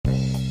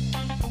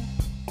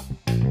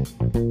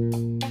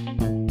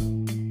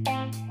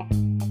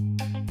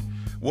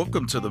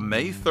Welcome to the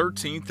May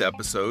 13th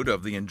episode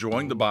of the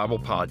Enjoying the Bible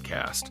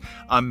podcast.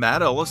 I'm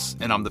Matt Ellis,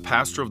 and I'm the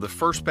pastor of the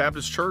First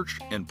Baptist Church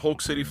in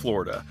Polk City,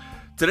 Florida.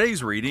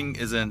 Today's reading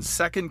is in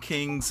 2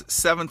 Kings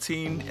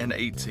 17 and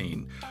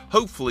 18.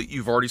 Hopefully,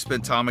 you've already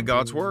spent time in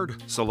God's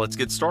Word, so let's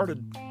get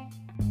started.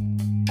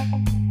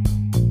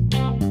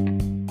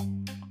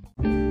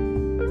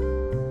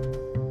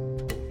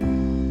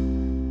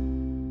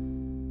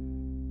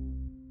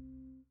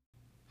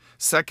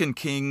 Second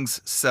Kings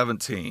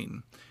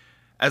 17.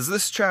 As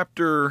this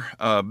chapter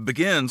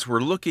begins, we're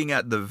looking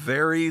at the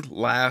very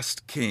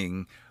last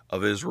king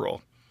of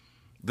Israel.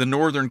 The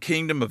northern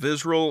kingdom of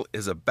Israel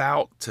is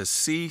about to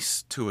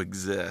cease to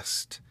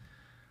exist.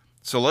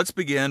 So let's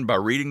begin by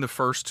reading the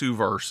first two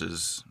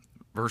verses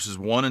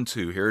 1 and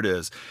 2. Here it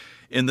is.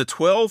 In the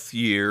 12th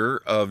year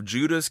of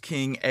Judah's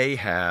king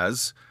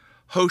Ahaz,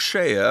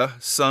 Hoshea,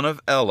 son of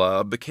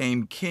Elah,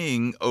 became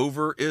king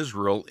over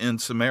Israel in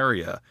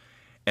Samaria,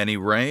 and he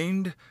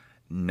reigned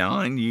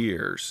 9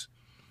 years.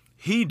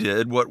 He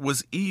did what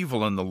was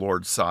evil in the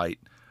Lord's sight,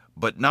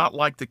 but not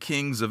like the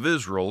kings of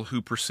Israel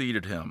who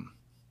preceded him.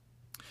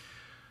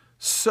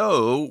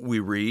 So we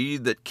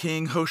read that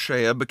King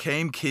Hoshea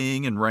became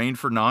king and reigned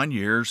for 9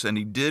 years, and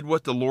he did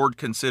what the Lord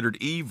considered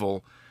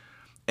evil.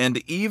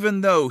 And even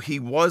though he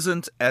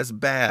wasn't as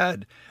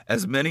bad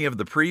as many of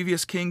the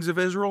previous kings of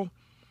Israel,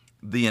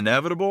 the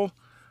inevitable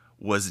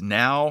was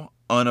now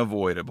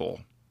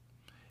unavoidable.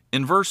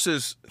 In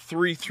verses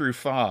 3 through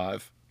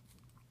 5,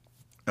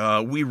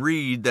 we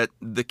read that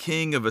the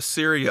king of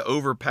Assyria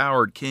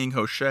overpowered King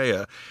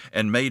Hoshea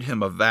and made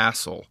him a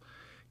vassal.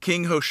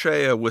 King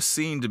Hoshea was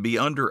seen to be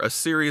under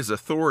Assyria's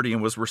authority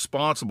and was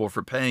responsible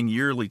for paying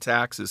yearly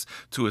taxes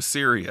to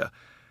Assyria.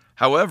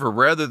 However,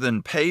 rather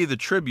than pay the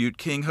tribute,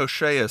 King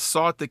Hoshea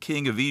sought the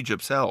king of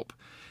Egypt's help.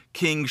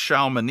 King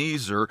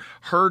Shalmaneser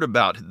heard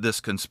about this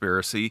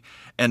conspiracy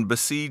and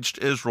besieged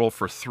Israel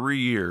for 3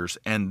 years.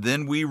 And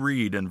then we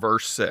read in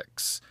verse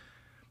 6,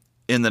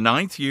 in the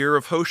 9th year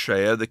of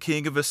Hoshea, the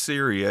king of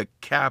Assyria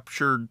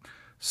captured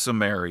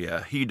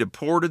Samaria. He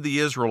deported the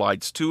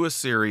Israelites to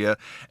Assyria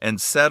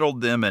and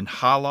settled them in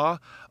Halah,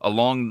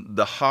 along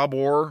the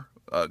Habor,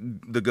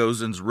 the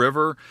Gozans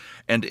River,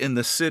 and in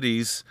the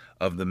cities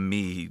of the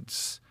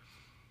Medes.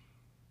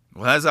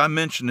 Well, as I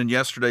mentioned in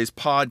yesterday's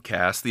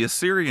podcast, the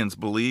Assyrians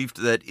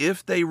believed that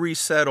if they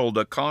resettled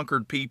a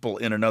conquered people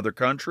in another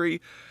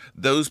country,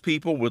 those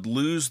people would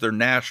lose their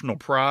national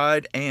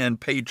pride and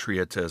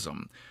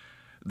patriotism.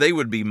 They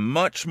would be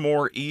much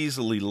more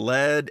easily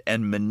led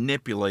and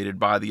manipulated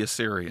by the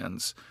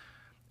Assyrians.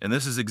 And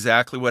this is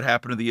exactly what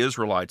happened to the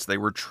Israelites. They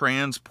were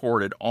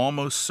transported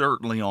almost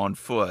certainly on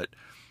foot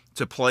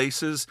to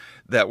places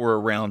that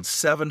were around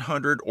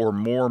 700 or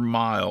more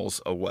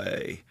miles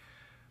away.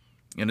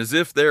 And as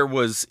if there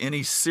was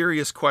any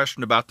serious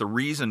question about the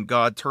reason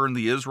God turned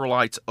the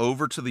Israelites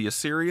over to the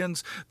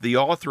Assyrians, the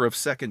author of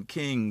 2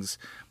 Kings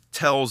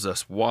tells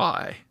us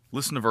why.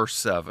 Listen to verse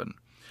 7.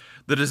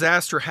 The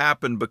disaster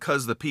happened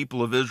because the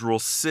people of Israel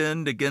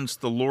sinned against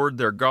the Lord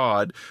their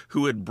God,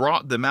 who had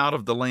brought them out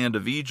of the land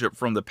of Egypt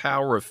from the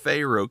power of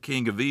Pharaoh,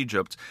 king of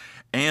Egypt,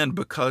 and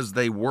because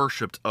they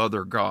worshipped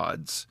other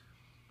gods.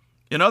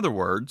 In other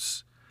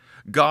words,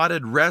 God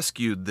had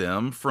rescued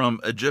them from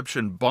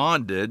Egyptian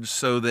bondage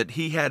so that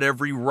he had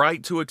every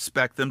right to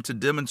expect them to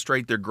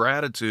demonstrate their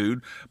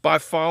gratitude by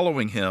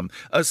following him,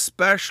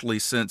 especially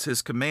since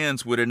his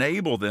commands would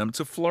enable them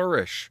to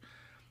flourish.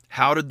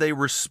 How did they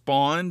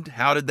respond?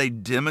 How did they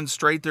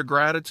demonstrate their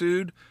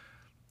gratitude?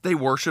 They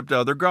worshiped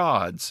other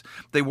gods.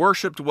 They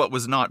worshiped what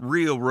was not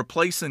real,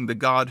 replacing the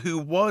God who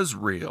was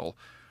real.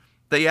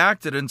 They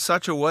acted in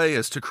such a way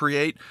as to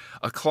create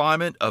a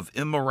climate of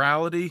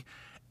immorality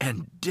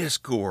and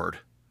discord.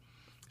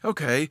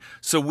 Okay,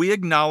 so we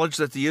acknowledge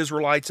that the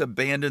Israelites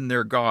abandoned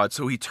their God,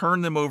 so he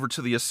turned them over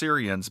to the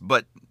Assyrians,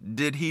 but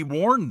did he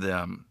warn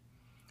them?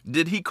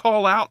 Did he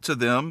call out to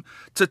them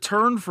to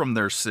turn from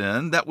their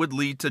sin that would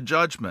lead to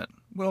judgment?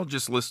 Well,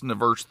 just listen to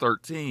verse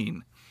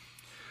 13.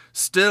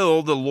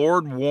 Still, the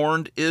Lord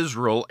warned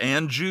Israel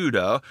and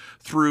Judah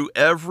through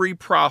every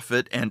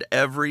prophet and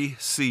every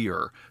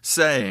seer,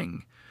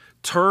 saying,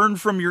 turn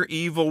from your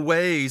evil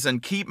ways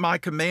and keep my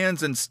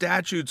commands and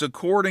statutes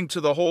according to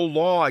the whole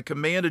law I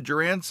commanded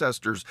your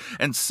ancestors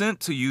and sent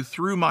to you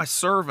through my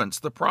servants,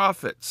 the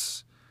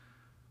prophets.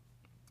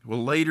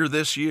 Well, later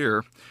this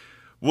year,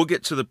 we'll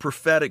get to the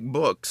prophetic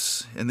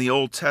books in the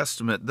Old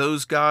Testament.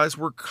 Those guys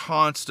were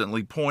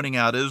constantly pointing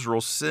out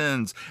Israel's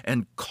sins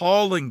and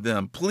calling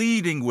them,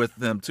 pleading with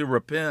them to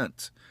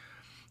repent.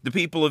 The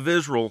people of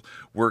Israel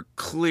were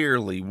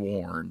clearly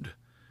warned.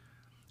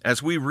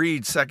 As we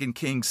read 2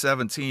 Kings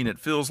 17, it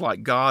feels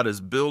like God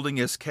is building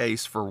his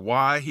case for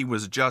why he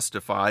was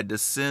justified to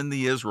send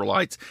the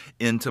Israelites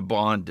into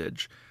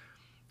bondage.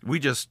 We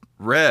just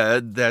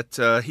read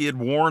that he had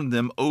warned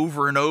them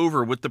over and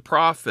over with the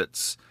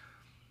prophets.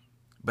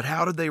 But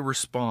how did they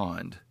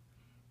respond?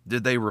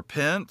 Did they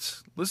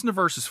repent? Listen to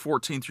verses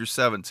 14 through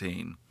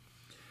 17.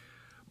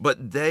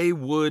 But they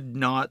would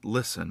not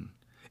listen.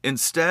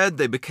 Instead,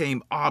 they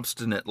became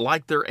obstinate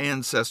like their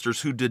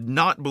ancestors who did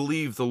not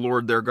believe the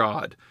Lord their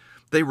God.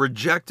 They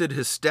rejected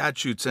his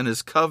statutes and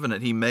his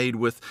covenant he made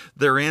with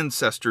their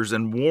ancestors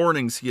and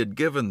warnings he had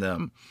given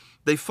them.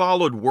 They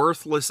followed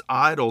worthless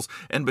idols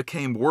and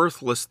became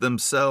worthless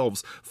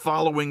themselves,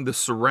 following the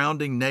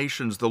surrounding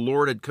nations the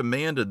Lord had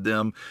commanded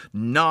them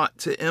not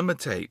to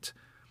imitate.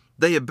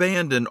 They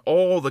abandoned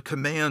all the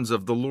commands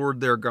of the Lord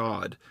their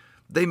God.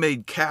 They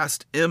made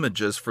cast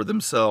images for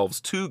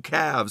themselves, 2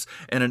 calves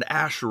and an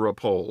Asherah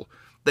pole.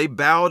 They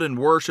bowed and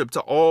worshipped to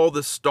all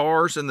the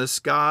stars in the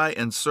sky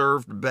and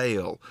served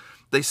Baal.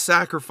 They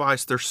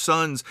sacrificed their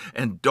sons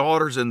and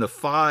daughters in the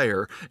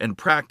fire and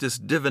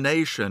practiced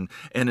divination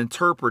and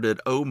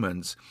interpreted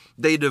omens.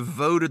 They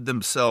devoted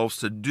themselves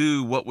to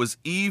do what was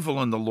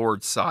evil in the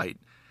Lord's sight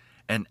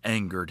and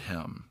angered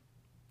him.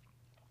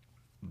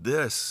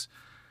 This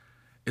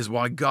is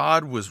why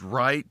God was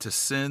right to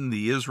send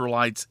the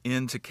Israelites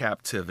into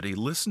captivity.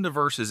 Listen to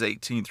verses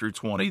 18 through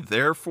 20.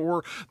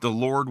 Therefore, the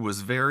Lord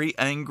was very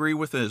angry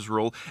with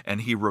Israel,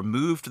 and he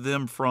removed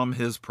them from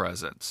his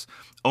presence.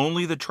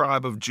 Only the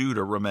tribe of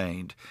Judah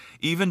remained.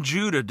 Even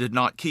Judah did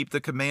not keep the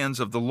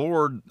commands of the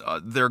Lord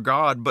their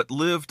God, but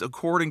lived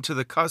according to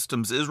the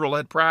customs Israel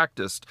had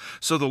practiced.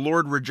 So the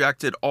Lord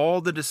rejected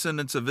all the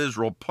descendants of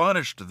Israel,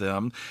 punished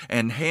them,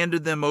 and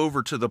handed them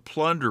over to the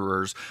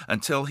plunderers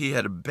until he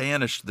had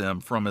banished them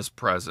from his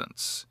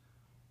presence.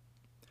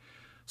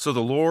 So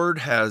the Lord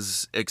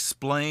has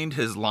explained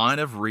his line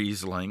of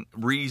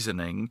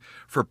reasoning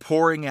for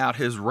pouring out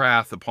his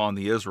wrath upon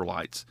the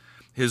Israelites.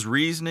 His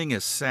reasoning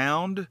is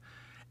sound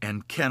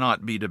and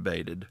cannot be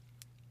debated.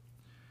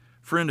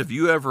 Friend, have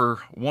you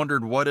ever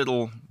wondered what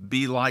it'll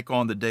be like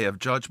on the day of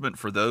judgment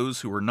for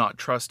those who are not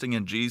trusting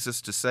in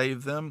Jesus to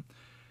save them?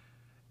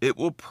 It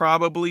will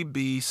probably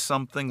be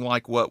something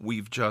like what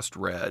we've just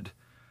read.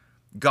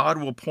 God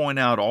will point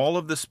out all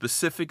of the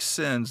specific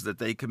sins that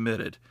they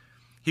committed.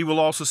 He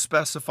will also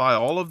specify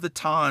all of the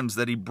times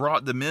that he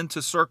brought them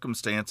into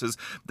circumstances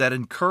that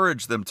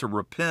encouraged them to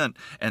repent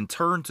and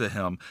turn to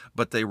him,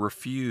 but they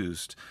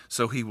refused.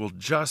 So he will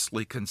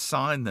justly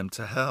consign them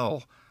to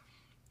hell.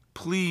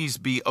 Please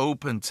be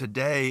open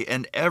today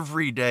and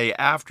every day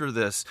after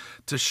this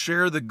to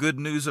share the good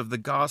news of the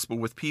gospel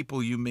with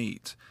people you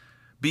meet.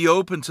 Be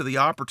open to the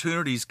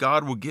opportunities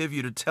God will give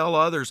you to tell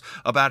others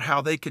about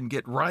how they can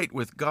get right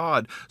with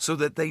God so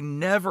that they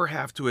never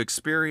have to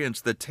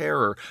experience the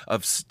terror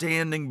of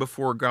standing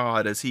before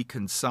God as he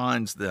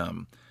consigns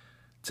them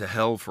to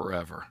hell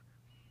forever.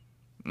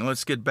 Now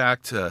let's get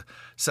back to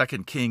 2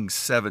 Kings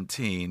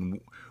 17.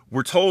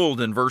 We're told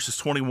in verses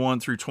 21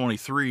 through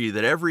 23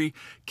 that every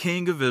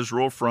king of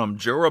Israel from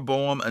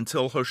Jeroboam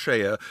until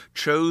Hoshea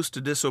chose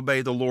to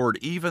disobey the Lord,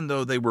 even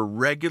though they were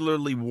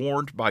regularly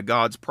warned by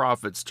God's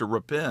prophets to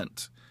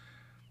repent.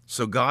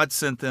 So God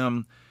sent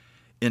them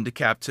into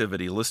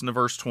captivity. Listen to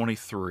verse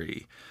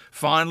 23.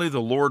 Finally, the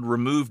Lord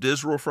removed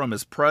Israel from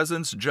his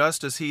presence,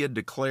 just as he had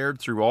declared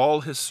through all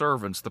his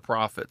servants, the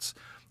prophets.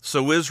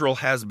 So Israel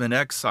has been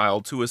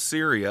exiled to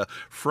Assyria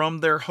from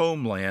their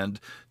homeland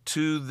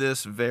to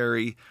this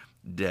very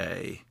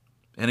day.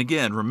 And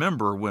again,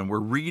 remember, when we're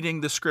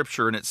reading the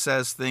scripture and it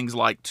says things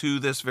like to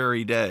this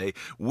very day,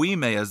 we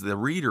may, as the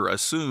reader,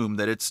 assume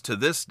that it's to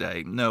this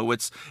day. No,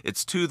 it's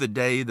to the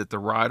day that the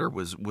writer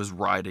was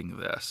writing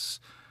this.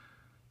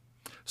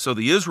 So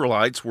the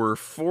Israelites were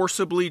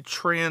forcibly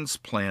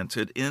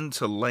transplanted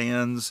into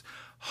lands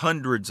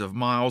hundreds of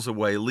miles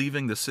away,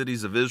 leaving the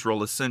cities of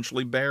Israel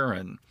essentially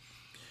barren.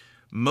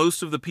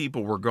 Most of the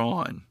people were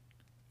gone.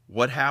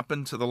 What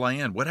happened to the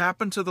land? What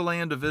happened to the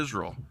land of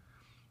Israel?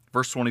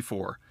 Verse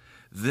 24,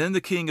 then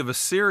the king of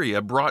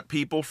Assyria brought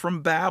people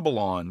from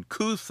Babylon,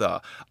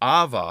 Cutha,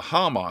 Ava,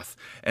 Hamath,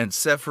 and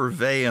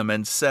Sepharvaim,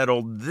 and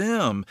settled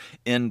them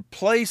in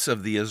place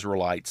of the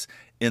Israelites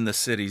in the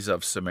cities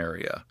of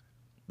Samaria.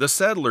 The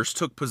settlers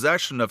took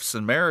possession of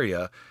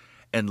Samaria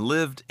and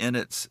lived in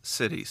its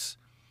cities.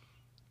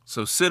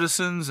 So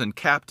citizens and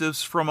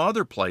captives from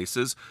other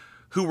places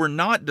who were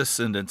not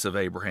descendants of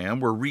Abraham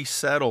were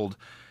resettled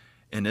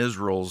in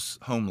Israel's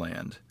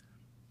homeland.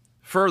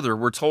 Further,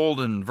 we're told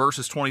in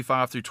verses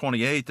 25 through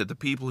 28 that the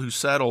people who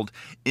settled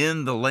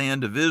in the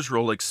land of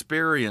Israel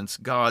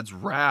experienced God's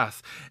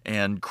wrath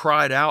and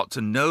cried out to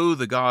know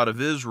the God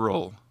of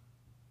Israel.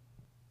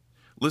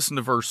 Listen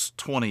to verse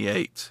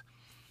 28.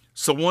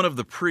 So one of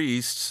the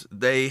priests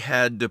they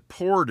had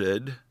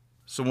deported,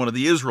 so one of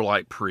the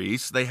Israelite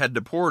priests they had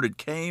deported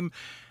came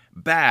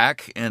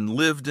back and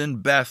lived in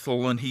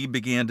Bethel, and he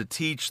began to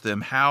teach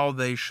them how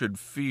they should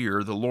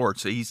fear the Lord.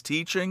 So he's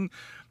teaching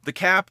the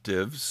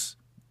captives.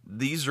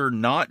 These are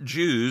not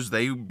Jews.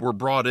 They were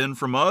brought in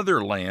from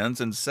other lands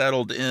and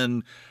settled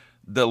in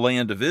the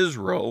land of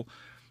Israel.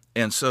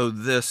 And so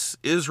this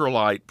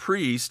Israelite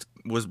priest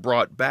was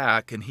brought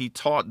back, and he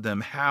taught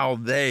them how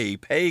they,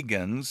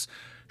 pagans,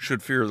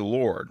 should fear the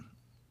Lord.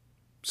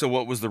 So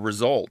what was the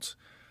result?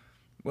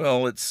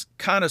 Well, it's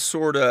kind of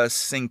sort of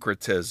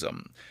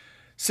syncretism.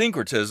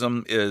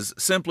 Syncretism is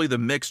simply the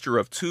mixture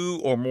of two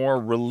or more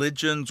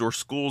religions or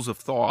schools of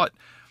thought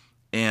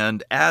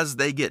And as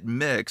they get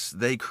mixed,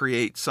 they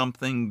create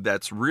something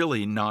that's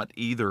really not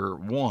either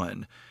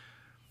one.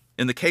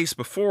 In the case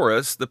before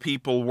us, the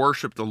people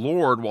worshiped the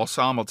Lord while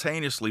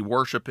simultaneously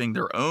worshiping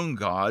their own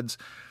gods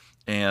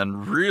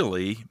and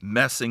really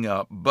messing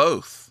up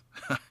both.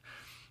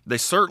 They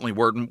certainly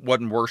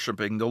wasn't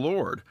worshiping the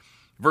Lord.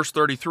 Verse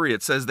 33,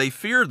 it says, they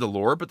feared the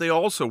Lord, but they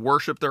also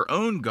worshiped their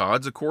own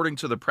gods according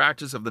to the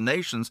practice of the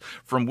nations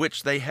from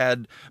which they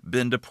had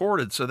been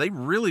deported. So they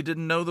really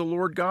didn't know the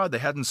Lord God. They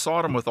hadn't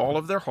sought him with all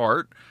of their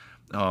heart.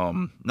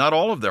 Not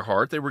all of their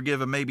heart. They were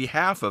given maybe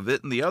half of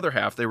it, and the other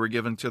half they were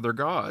giving to their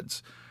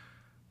gods.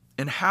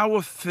 And how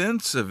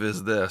offensive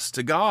is this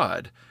to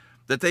God,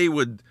 that they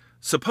would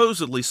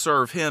supposedly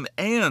serve him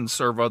and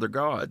serve other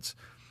gods?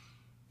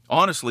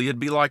 Honestly, it'd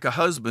be like a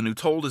husband who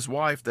told his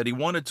wife that he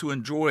wanted to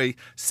enjoy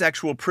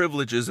sexual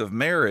privileges of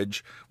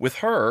marriage with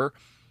her,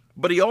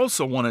 but he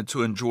also wanted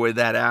to enjoy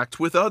that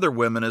act with other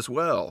women as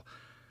well.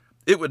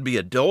 It would be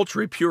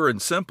adultery, pure and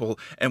simple,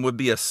 and would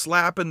be a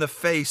slap in the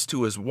face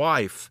to his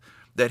wife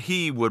that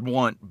he would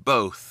want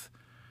both.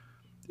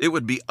 It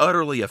would be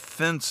utterly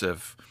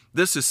offensive.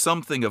 This is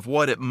something of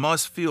what it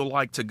must feel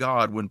like to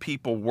God when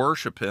people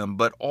worship him,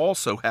 but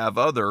also have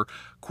other,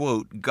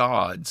 quote,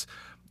 gods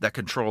that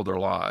control their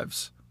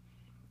lives.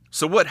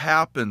 So what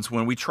happens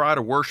when we try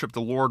to worship the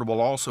Lord while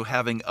also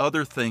having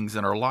other things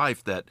in our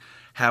life that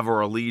have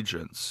our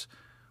allegiance?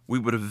 We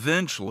would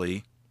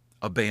eventually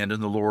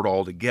abandon the Lord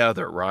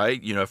altogether, right?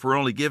 If we're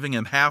only giving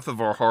him half of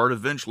our heart,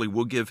 eventually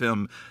we'll give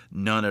him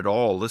none at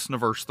all. Listen to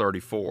verse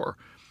 34.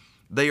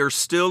 They are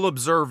still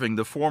observing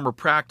the former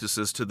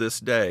practices to this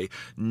day.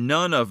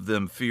 None of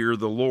them fear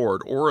the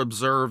Lord or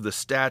observe the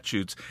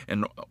statutes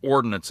and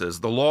ordinances,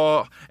 the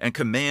law and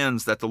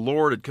commands that the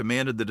Lord had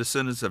commanded the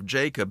descendants of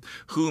Jacob,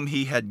 whom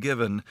he had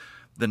given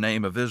the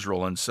name of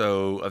Israel. And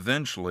so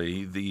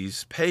eventually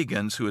these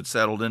pagans who had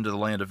settled into the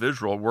land of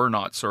Israel were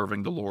not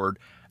serving the Lord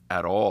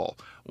at all.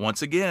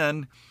 Once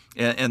again,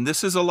 and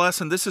this is a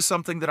lesson, this is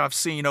something that I've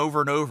seen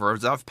over and over.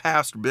 As I've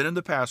been in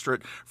the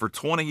pastorate for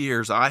 20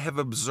 years, I have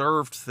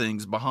observed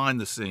things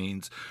behind the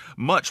scenes,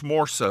 much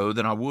more so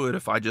than I would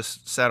if I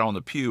just sat on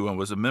the pew and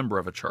was a member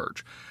of a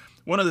church.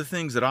 One of the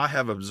things that I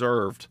have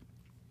observed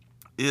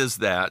is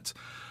that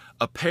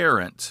a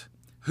parent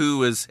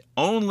who is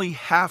only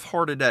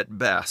half-hearted at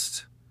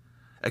best,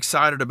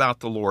 excited about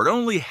the Lord,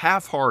 only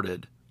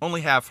half-hearted,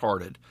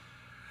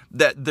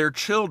 that their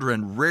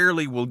children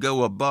rarely will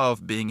go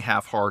above being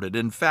half-hearted.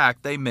 In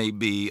fact, they may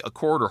be a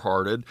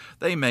quarter-hearted.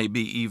 They may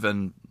be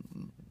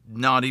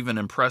not even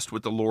impressed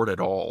with the Lord at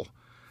all.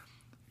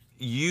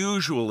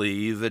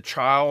 Usually, the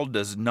child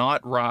does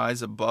not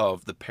rise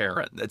above the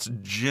parent. That's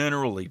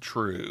generally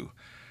true.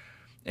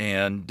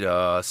 And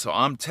so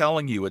I'm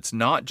telling you, it's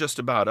not just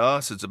about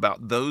us. It's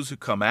about those who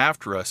come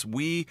after us.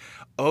 We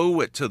owe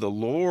it to the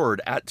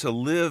Lord to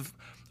live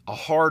a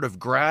heart of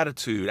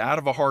gratitude, out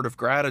of a heart of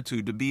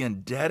gratitude, to be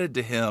indebted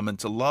to him and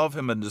to love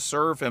him and to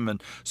serve him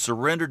and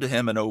surrender to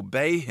him and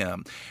obey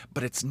him.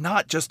 But it's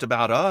not just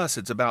about us.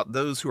 It's about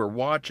those who are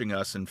watching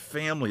us and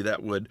family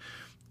that would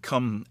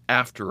come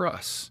after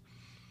us.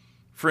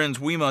 Friends,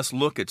 we must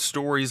look at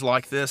stories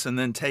like this and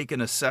then take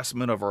an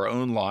assessment of our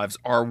own lives.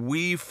 Are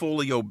we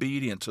fully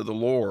obedient to the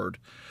Lord?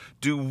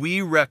 Do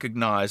we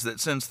recognize that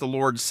since the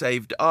Lord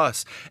saved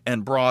us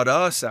and brought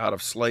us out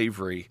of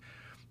slavery,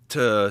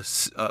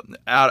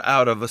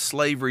 out of a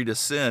slavery to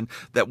sin,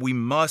 that we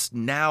must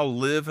now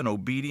live in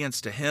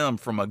obedience to him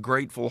from a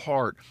grateful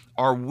heart?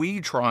 Are we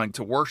trying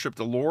to worship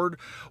the Lord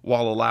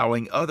while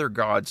allowing other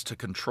gods to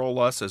control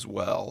us as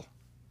well?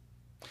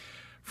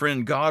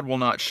 Friend, God will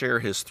not share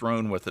his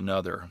throne with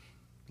another.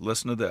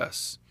 Listen to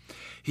this.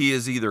 He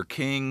is either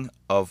king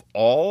of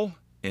all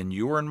in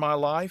your and my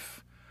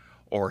life,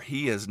 or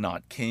he is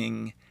not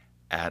king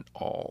at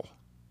all.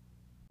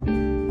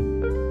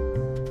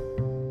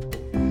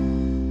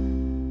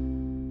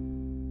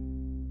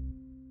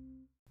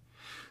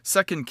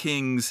 2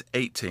 Kings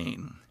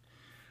 18.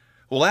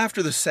 Well,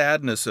 after the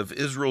sadness of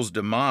Israel's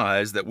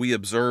demise that we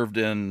observed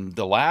in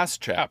the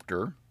last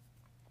chapter,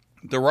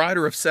 the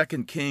writer of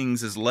 2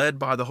 Kings is led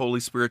by the Holy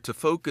Spirit to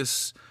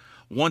focus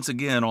once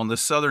again on the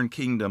southern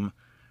kingdom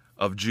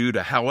of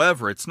Judah.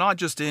 However, it's not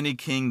just any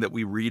king that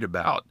we read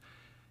about.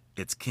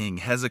 It's King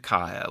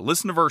Hezekiah.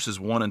 Listen to verses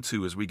 1 and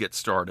 2 as we get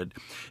started.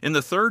 In the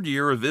 3rd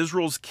year of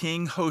Israel's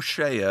king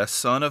Hoshea,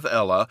 son of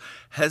Elah,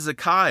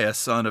 Hezekiah,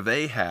 son of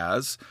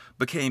Ahaz,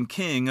 became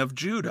king of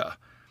Judah.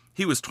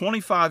 He was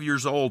 25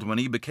 years old when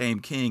he became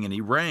king, and he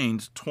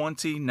reigned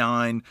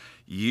 29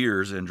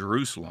 years in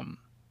Jerusalem.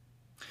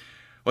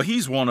 Well,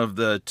 he's one of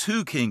the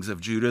 2 kings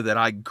of Judah that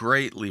I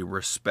greatly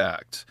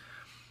respect.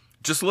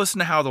 Just listen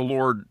to how the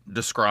Lord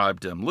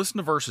described him. Listen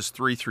to verses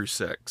 3 through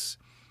 6.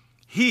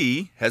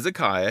 He,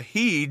 Hezekiah,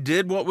 he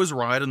did what was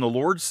right in the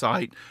Lord's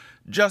sight,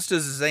 just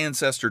as his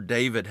ancestor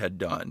David had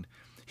done.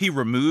 He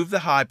removed the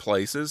high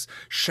places,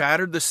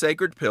 shattered the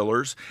sacred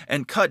pillars,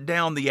 and cut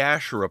down the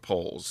Asherah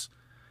poles.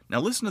 Now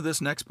listen to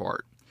this next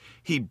part.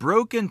 he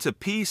broke into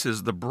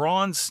pieces the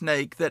bronze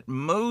snake that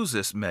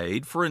Moses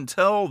made, for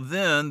until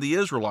then the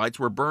Israelites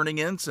were burning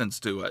incense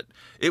to it.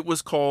 It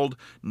was called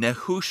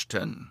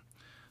Nehushtan.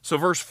 So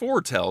verse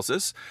 4 tells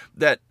us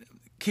that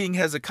King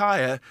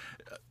Hezekiah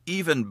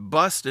even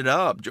busted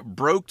up,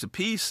 broke to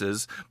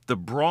pieces the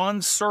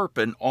bronze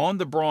serpent on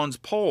the bronze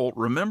pole.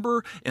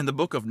 Remember in the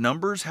book of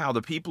Numbers how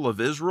the people of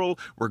Israel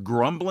were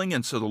grumbling,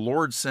 and so the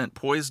Lord sent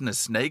poisonous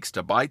snakes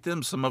to bite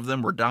them. Some of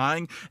them were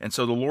dying, and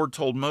so the Lord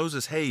told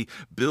Moses, hey,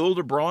 build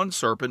a bronze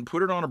serpent,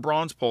 put it on a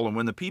bronze pole, and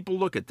when the people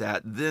look at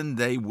that, then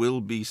they will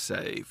be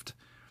saved.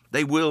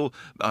 They will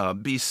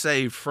be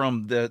saved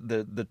from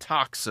the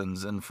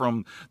toxins and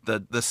from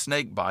the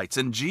snake bites.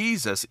 And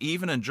Jesus,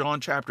 even in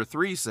John chapter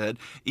 3, said,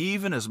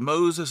 even as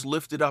Moses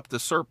lifted up the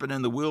serpent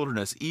in the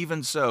wilderness,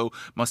 even so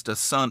must the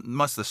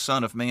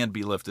Son of Man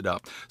be lifted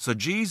up. So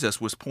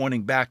Jesus was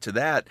pointing back to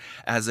that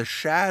as a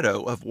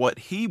shadow of what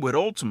he would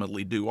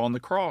ultimately do on the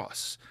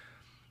cross.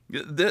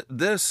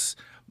 This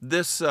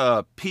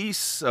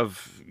piece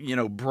of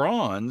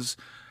bronze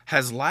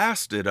has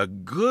lasted a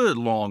good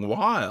long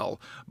while,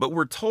 but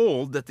we're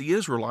told that the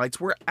Israelites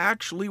were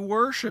actually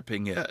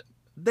worshiping it.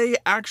 They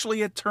actually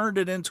had turned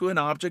it into an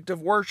object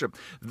of worship.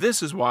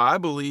 This is why I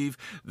believe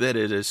that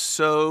it is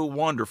so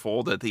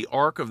wonderful that the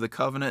Ark of the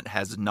Covenant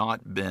has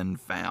not been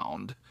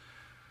found.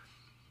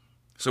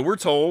 So we're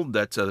told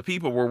that the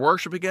people were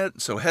worshiping it.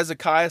 So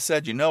Hezekiah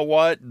said, you know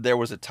what? There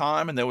was a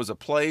time and there was a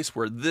place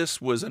where this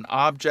was an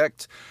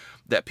object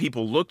that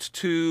people looked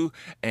to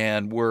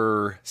and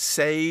were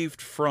saved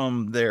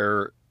from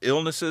their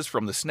illnesses,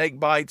 from the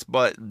snake bites,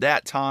 but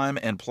that time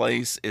and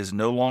place is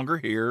no longer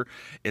here.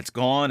 It's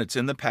gone, it's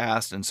in the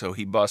past, and so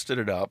he busted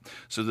it up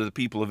so that the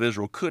people of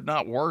Israel could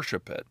not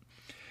worship it.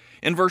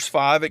 In verse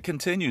 5, it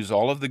continues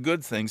all of the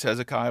good things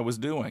Hezekiah was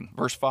doing.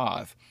 Verse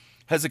 5,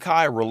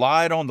 Hezekiah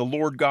relied on the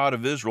Lord God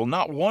of Israel.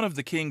 Not one of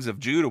the kings of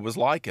Judah was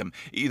like him,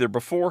 either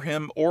before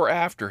him or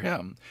after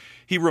him.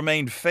 He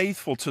remained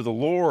faithful to the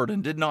Lord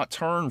and did not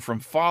turn from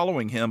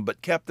following him,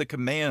 but kept the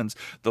commands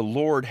the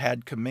Lord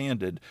had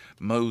commanded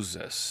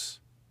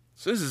Moses.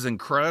 So this is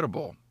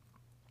incredible.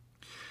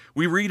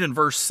 We read in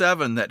verse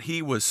 7 that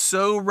he was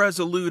so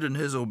resolute in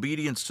his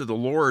obedience to the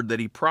Lord that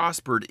he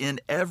prospered in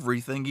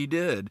everything he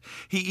did.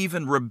 He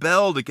even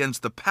rebelled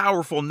against the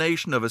powerful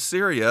nation of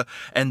Assyria,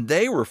 and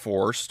they were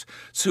forced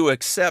to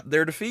accept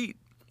their defeat,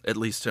 at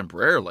least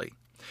temporarily.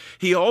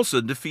 He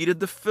also defeated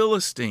the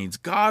Philistines.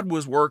 God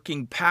was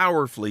working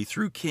powerfully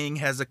through King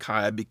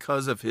Hezekiah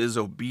because of his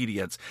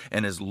obedience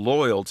and his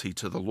loyalty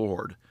to the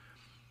Lord.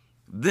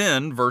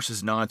 Then,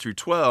 verses 9 through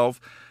 12,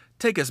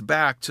 take us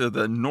back to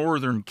the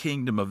northern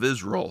kingdom of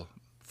Israel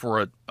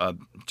for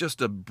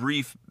just a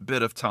brief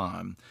bit of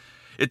time.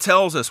 It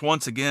tells us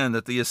once again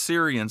that the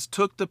Assyrians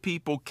took the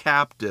people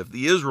captive,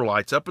 the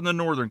Israelites up in the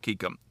northern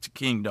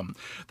kingdom.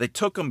 They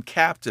took them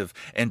captive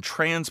and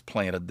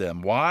transplanted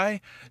them. Why?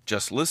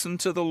 Just listen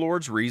to the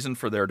Lord's reason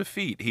for their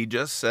defeat. He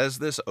just says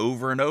this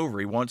over and over.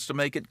 He wants to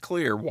make it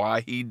clear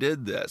why he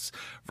did this.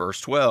 Verse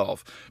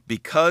 12,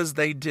 because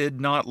they did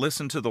not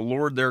listen to the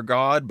Lord their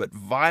God, but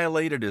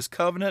violated his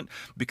covenant,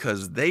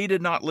 because they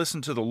did not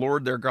listen to the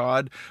Lord their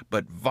God,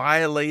 but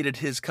violated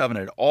his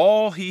covenant.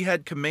 All he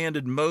had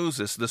commanded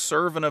Moses, the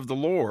servant of the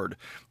Lord.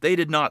 They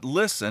did not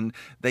listen.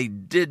 They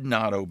did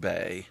not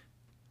obey.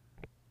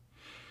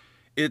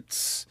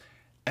 It's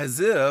as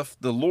if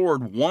the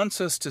Lord wants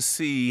us to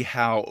see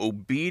how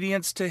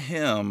obedience to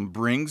him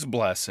brings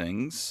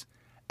blessings,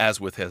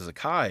 as with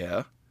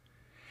Hezekiah,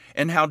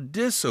 and how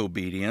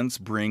disobedience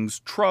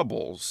brings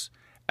troubles,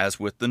 as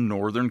with the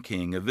northern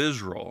king of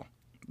Israel,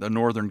 the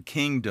northern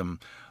kingdom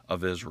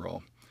of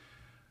Israel.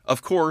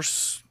 Of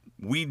course,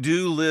 we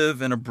do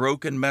live in a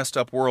broken, messed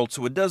up world,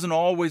 so it doesn't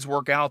always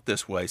work out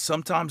this way.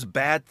 Sometimes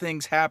bad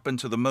things happen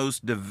to the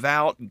most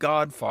devout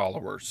God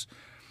followers.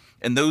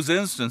 And those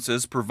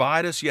instances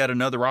provide us yet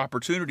another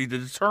opportunity to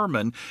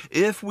determine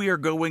if we are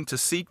going to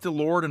seek the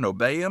Lord and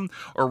obey him,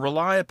 or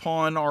rely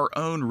upon our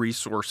own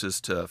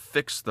resources to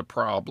fix the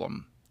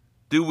problem.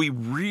 Do we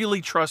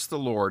really trust the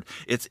Lord?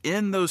 It's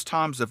in those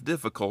times of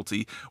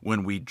difficulty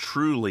when we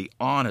truly,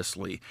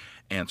 honestly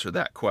answer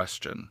that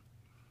question.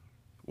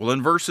 Well,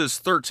 in verses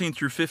 13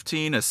 through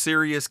 15,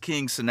 Assyria's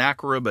king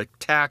Sennacherib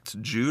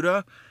attacked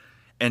Judah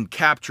and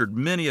captured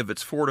many of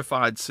its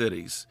fortified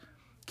cities.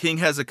 King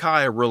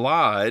Hezekiah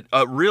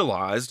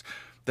realized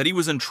that he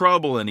was in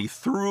trouble, and he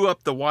threw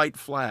up the white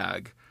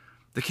flag.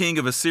 The king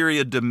of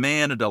Assyria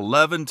demanded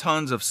 11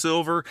 tons of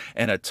silver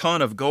and a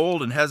ton of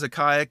gold, and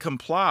Hezekiah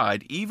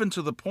complied, even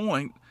to the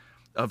point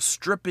of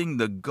stripping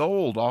the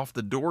gold off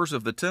the doors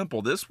of the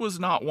temple. This was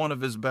not one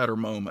of his better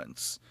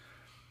moments.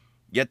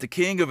 Yet the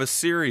king of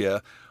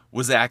Assyria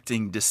was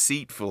acting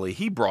deceitfully.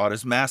 He brought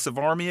his massive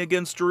army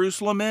against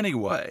Jerusalem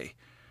anyway.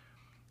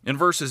 In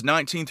verses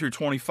 19 through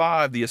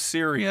 25, the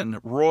Assyrian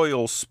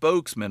royal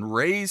spokesman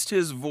raised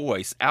his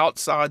voice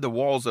outside the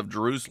walls of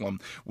Jerusalem,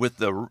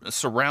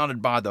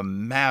 surrounded by the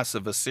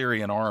massive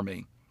Assyrian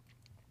army.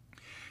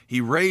 He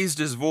raised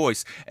his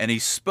voice and he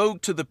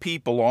spoke to the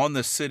people on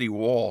the city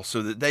wall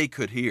so that they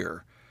could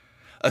hear.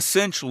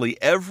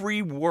 Essentially,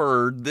 every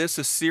word this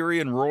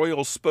Assyrian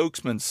royal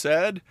spokesman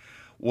said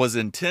was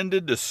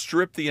intended to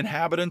strip the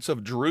inhabitants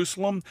of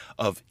Jerusalem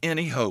of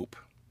any hope.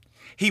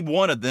 He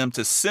wanted them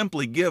to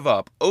simply give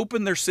up,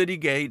 open their city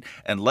gate,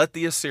 and let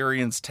the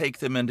Assyrians take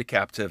them into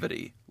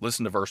captivity.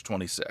 Listen to verse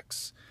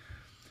 26.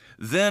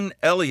 Then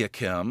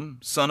Eliakim,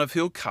 son of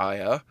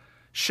Hilkiah,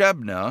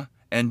 Shebna,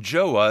 and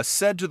Joah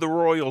said to the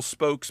royal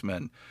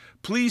spokesman,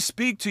 "Please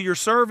speak to your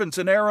servants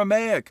in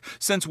Aramaic,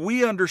 since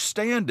we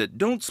understand it.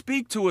 Don't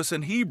speak to us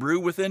in Hebrew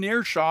within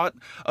earshot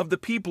of the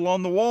people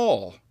on the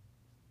wall."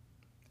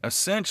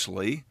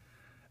 Essentially,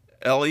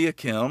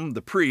 Eliakim,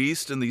 the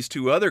priest, and these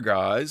two other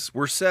guys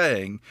were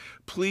saying,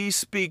 "Please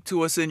speak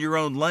to us in your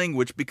own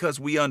language because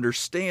we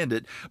understand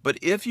it. But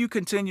if you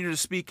continue to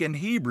speak in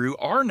Hebrew,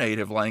 our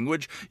native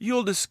language,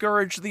 you'll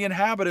discourage the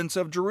inhabitants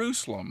of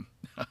Jerusalem."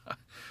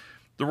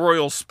 The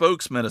royal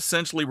spokesman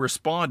essentially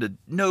responded,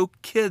 "No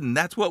kidding,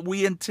 that's what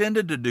we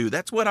intended to do.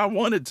 That's what I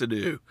wanted to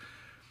do."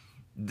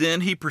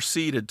 Then he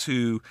proceeded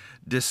to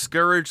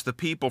discourage the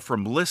people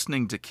from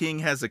listening to King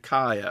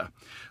Hezekiah.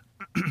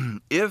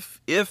 If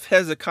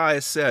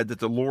Hezekiah said that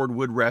the Lord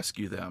would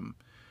rescue them,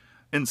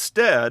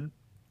 instead,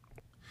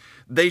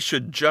 they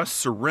should just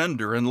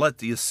surrender and let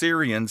the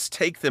Assyrians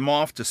take them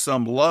off to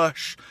some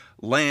lush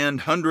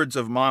land hundreds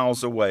of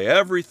miles away.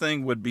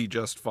 Everything would be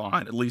just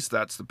fine. At least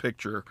that's the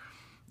picture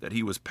that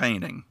he was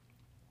painting.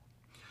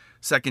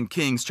 2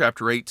 Kings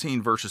chapter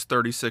 18, verses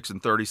 36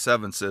 and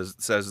 37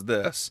 says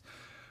this,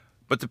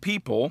 "But the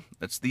people,"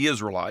 that's the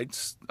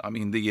Israelites,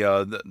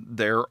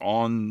 they're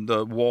on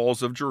the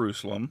walls of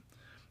Jerusalem,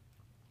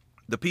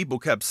 "the people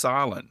kept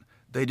silent.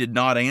 They did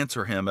not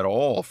answer him at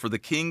all, for the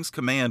king's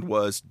command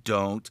was,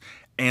 'Don't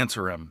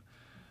answer him.'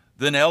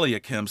 Then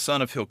Eliakim,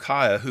 son of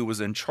Hilkiah, who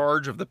was in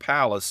charge of the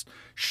palace,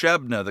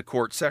 Shebna, the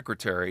court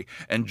secretary,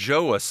 and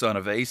Joah, son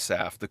of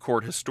Asaph, the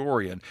court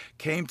historian,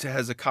 came to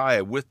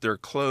Hezekiah with their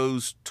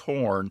clothes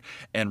torn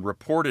and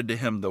reported to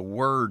him the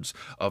words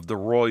of the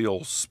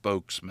royal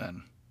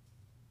spokesman."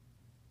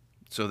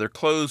 So their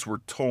clothes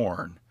were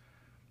torn.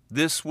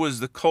 This was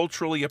the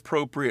culturally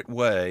appropriate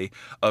way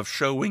of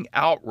showing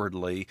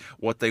outwardly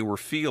what they were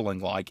feeling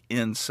like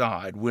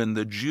inside. When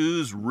the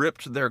Jews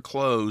ripped their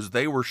clothes,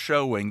 they were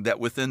showing that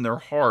within their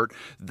heart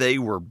they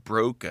were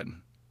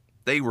broken.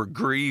 They were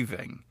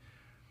grieving.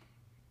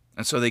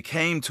 And so they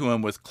came to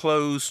him with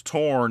clothes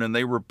torn, and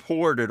they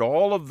reported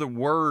all of the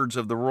words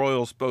of the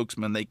royal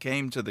spokesman. They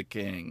came to the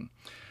king.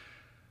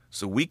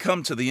 So we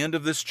come to the end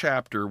of this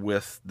chapter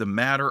with the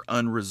matter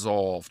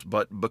unresolved.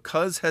 But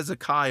because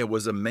Hezekiah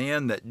was a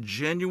man that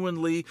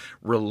genuinely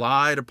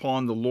relied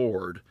upon the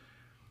Lord,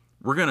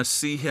 we're going to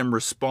see him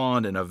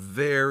respond in a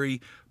very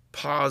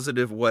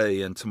positive way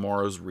in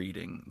tomorrow's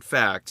reading. In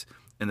fact,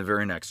 in the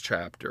very next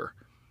chapter.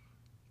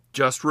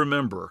 Just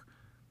remember,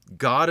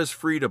 God is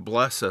free to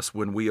bless us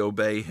when we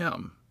obey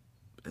him.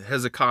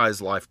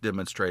 Hezekiah's life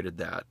demonstrated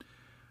that.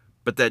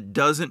 But that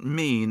doesn't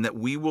mean that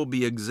we will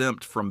be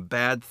exempt from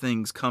bad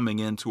things coming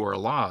into our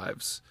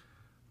lives.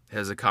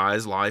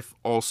 Hezekiah's life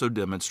also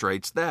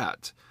demonstrates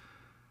that.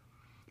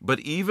 But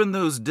even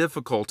those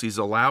difficulties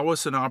allow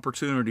us an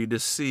opportunity to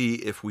see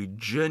if we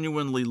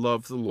genuinely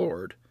love the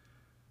Lord,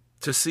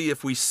 to see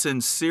if we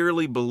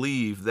sincerely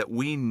believe that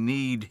we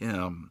need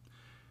him,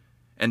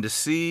 and to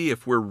see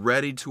if we're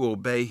ready to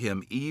obey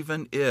him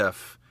even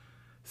if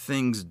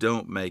things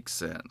don't make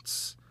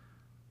sense.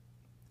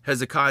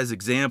 Hezekiah's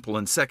example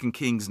in 2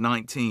 Kings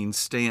 19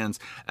 stands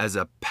as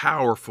a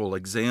powerful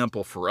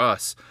example for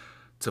us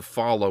to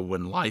follow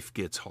when life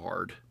gets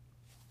hard.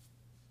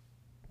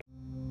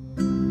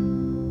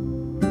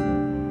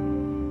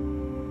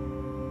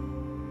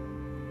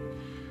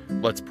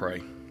 Let's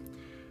pray.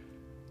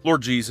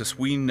 Lord Jesus,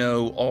 we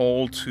know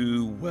all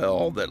too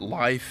well that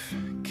life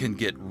can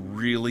get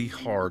really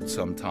hard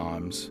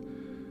sometimes.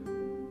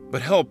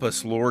 But help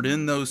us, Lord,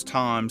 in those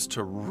times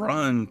to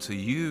run to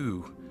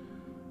you.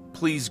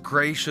 Please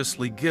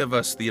graciously give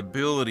us the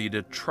ability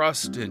to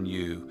trust in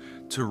you,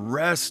 to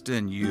rest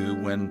in you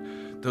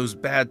when those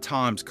bad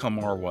times come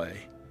our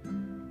way.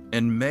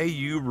 And may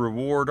you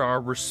reward our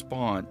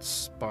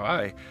response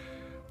by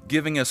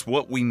giving us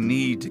what we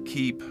need to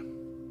keep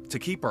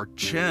our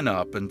chin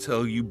up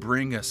until you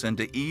bring us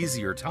into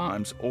easier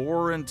times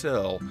or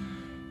until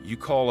you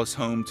call us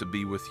home to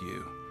be with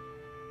you.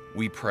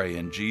 We pray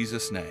in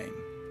Jesus' name.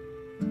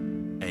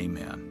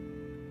 Amen.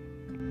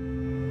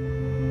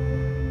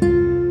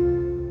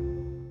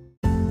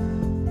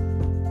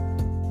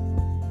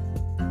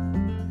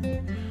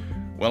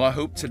 Well, I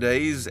hope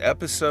today's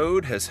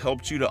episode has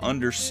helped you to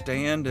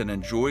understand and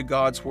enjoy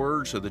God's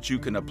Word so that you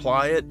can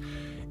apply it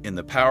in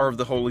the power of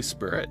the Holy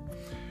Spirit.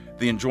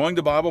 The Enjoying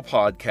the Bible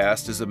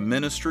podcast is a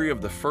ministry of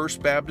the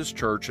First Baptist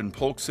Church in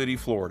Polk City,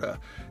 Florida.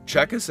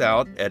 Check us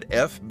out at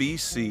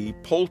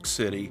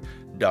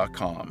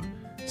fbcpolkcity.com.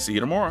 See you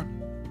tomorrow.